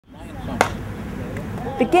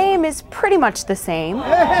The game is pretty much the same.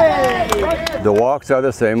 The walks are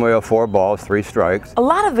the same. We have 4 balls, 3 strikes. A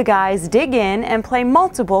lot of the guys dig in and play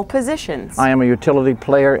multiple positions. I am a utility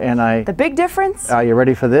player, and The big difference? Are you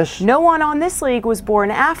ready for this? No one on this league was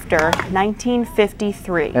born after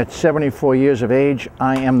 1953. At 74 years of age,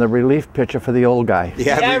 I am the relief pitcher for the old guy.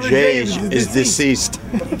 The average age is deceased.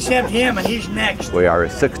 Except him, and he's next. We are a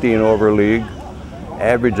 16-over league.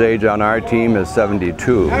 Average age on our team is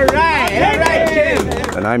 72. All right, Jim.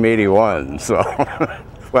 And I'm 81, so,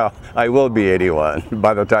 well, I will be 81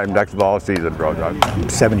 by the time next ball season grows up. I'm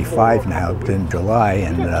 75 now in July,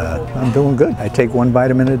 and I'm doing good. I take 1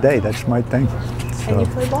 vitamin a day. That's my thing. So, And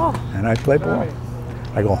you play ball. And I play ball.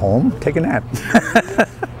 I go home, take a nap.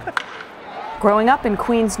 Growing up in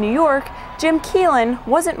Queens, New York, Jim Keelan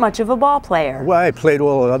wasn't much of a ball player. Well, I played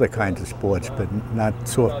all other kinds of sports, but not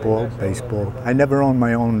softball, baseball. I never owned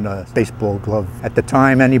my own baseball glove. At the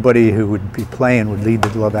time, anybody who would be playing would leave the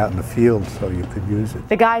glove out in the field so you could use it.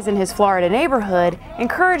 The guys in his Florida neighborhood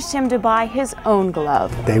encouraged him to buy his own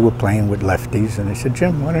glove. They were playing with lefties, and they said,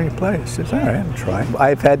 Jim, why don't you play? I said, all right, I'll try.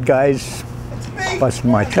 I've had guys busting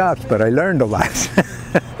my chops, but I learned a lot.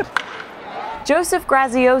 Joseph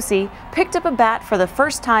Graziosi picked up a bat for the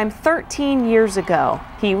first time 13 years ago.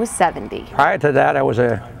 He was 70. Prior to that, I was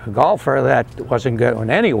a golfer that wasn't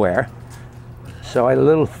going anywhere. So I was a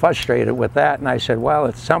little frustrated with that, and I said, well,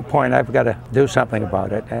 at some point I've got to do something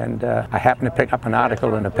about it. And I happened to pick up an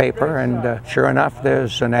article in the paper, and sure enough,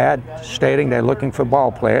 there's an ad stating they're looking for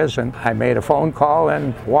ball players, and I made a phone call,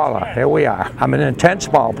 and voila, here we are. I'm an intense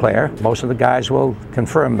ball player. Most of the guys will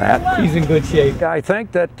confirm that. He's in good shape. I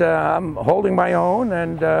think that I'm holding my own,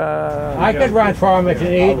 and I could run for him if you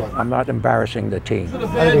need. I'm not embarrassing the team.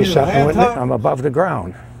 I'm I'm above the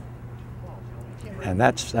ground, and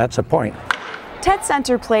that's a point. Ted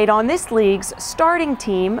Center played on this league's starting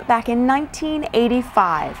team back in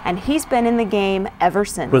 1985, and he's been in the game ever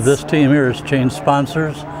since. With this team here, it's changed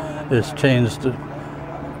sponsors, it's changed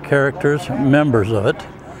characters, members of it,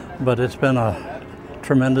 but it's been a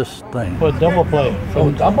tremendous thing. For double play.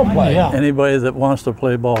 For double play, yeah. Anybody that wants to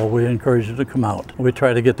play ball, we encourage you to come out. We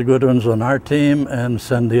try to get the good ones on our team and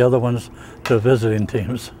send the other ones to visiting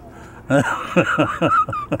teams.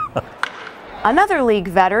 Another league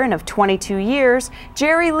veteran of 22 years,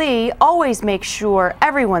 Jerry Lee always makes sure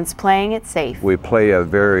everyone's playing it safe. We play a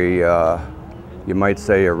very, you might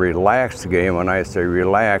say, a relaxed game. When I say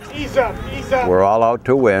relaxed, Ease up, ease up. we're all out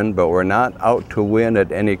to win, but we're not out to win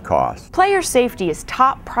at any cost. Player safety is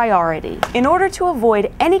top priority. In order to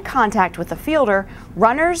avoid any contact with the fielder,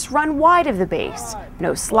 runners run wide of the base.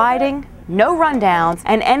 No sliding, no rundowns,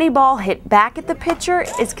 and any ball hit back at the pitcher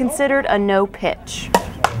is considered a no pitch.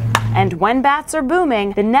 And when bats are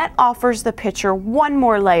booming, the net offers the pitcher one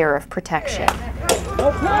more layer of protection.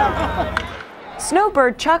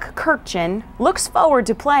 Snowbird Chuck Kirkchin looks forward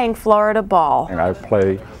to playing Florida ball. I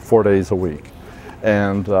play 4 days a week,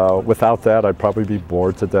 and without that I'd probably be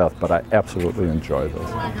bored to death, but I absolutely enjoy this.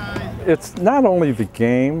 It's not only the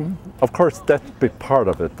game, of course that's a big part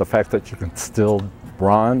of it, the fact that you can still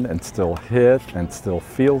run and still hit and still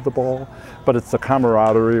field the ball, but it's the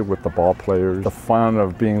camaraderie with the ball players, the fun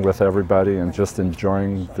of being with everybody and just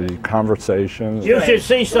enjoying the conversation. You should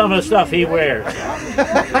see some of the stuff he wears.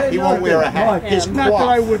 He won't wear a hat. His Not that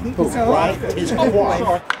I wouldn't. Right? His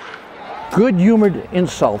coif. Good-humored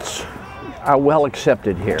insults are well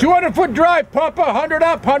accepted here. 200-foot drive, Papa, 100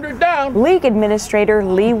 up, 100 down. League administrator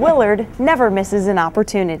Lee Willard never misses an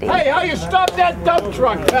opportunity. Hey, how you stop that dump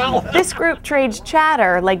truck, pal? This group trades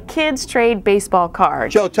chatter like kids trade baseball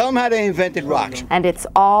cards. Joe, tell him how they invented rocks. And it's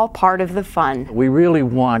all part of the fun. We really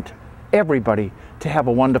want everybody to have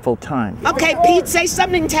a wonderful time. Okay, Pete, say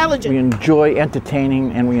something intelligent. We enjoy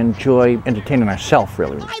entertaining, and we enjoy entertaining ourselves,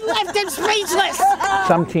 really. I left him speechless.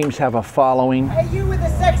 Some teams have a following. Hey, you with the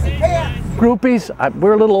sexy pants. Groupies,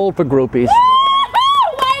 we're a little old for groupies.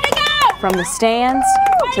 Way to go! From the stands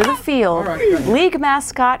to the field, league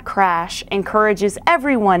mascot Crash encourages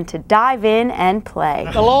everyone to dive in and play.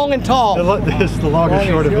 The long and tall. It's the long and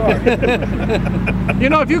short of it. You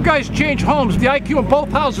know, if you guys change homes, the IQ in both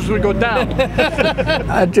houses would go down.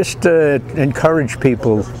 I just encourage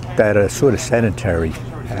people that are sort of sedentary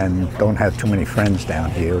and don't have too many friends down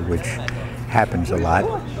here, which happens a lot,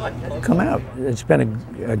 come out. It's been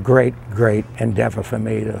a great endeavor for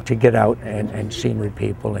me to get out and see new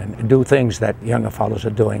people and do things that younger fellows are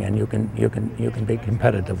doing, and you can be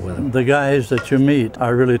competitive with them. The guys that you meet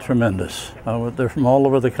are really tremendous. They're from all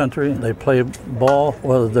over the country. They play ball,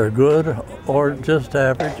 whether they're good or just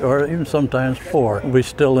average or even sometimes poor. We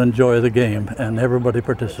still enjoy the game and everybody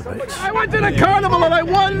participates. I went to the carnival and I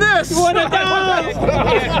won this! What a dog!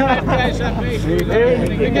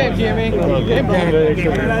 Good game, Jimmy. Good game.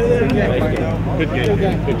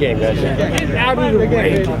 Good game, guys. Get out of the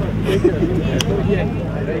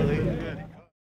way.